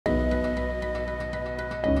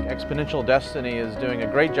Exponential Destiny is doing a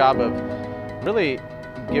great job of really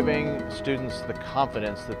giving students the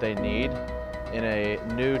confidence that they need in a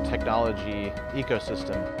new technology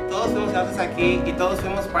ecosystem. Todos fuimos gratis aquí y todos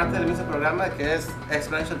fuimos parte del mismo programa que es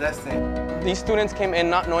Exponential Destiny. These students came in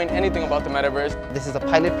not knowing anything about the metaverse. This is a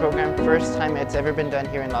pilot program, first time it's ever been done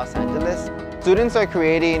here in Los Angeles. Students are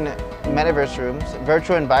creating metaverse rooms,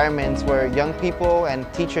 virtual environments where young people and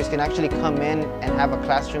teachers can actually come in and have a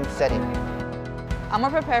classroom setting. I'm more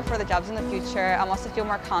prepared for the jobs in the future. I'm also feel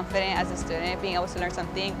more confident as a student, being able to learn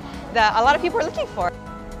something that a lot of people are looking for.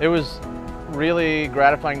 It was really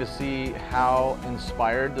gratifying to see how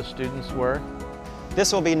inspired the students were.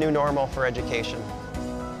 This will be new normal for education.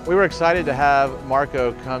 We were excited to have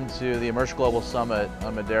Marco come to the Immerse Global Summit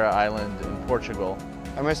on Madeira Island in Portugal.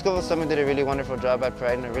 Immerse Global Summit did a really wonderful job at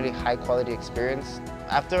providing a really high quality experience.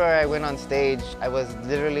 After I went on stage, I was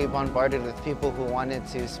literally bombarded with people who wanted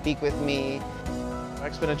to speak with me.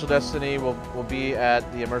 Exponential Destiny will be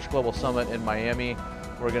at the Immerse Global Summit in Miami.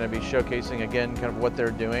 We're going to be showcasing again kind of what they're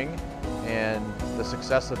doing and the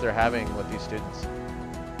success that they're having with these students.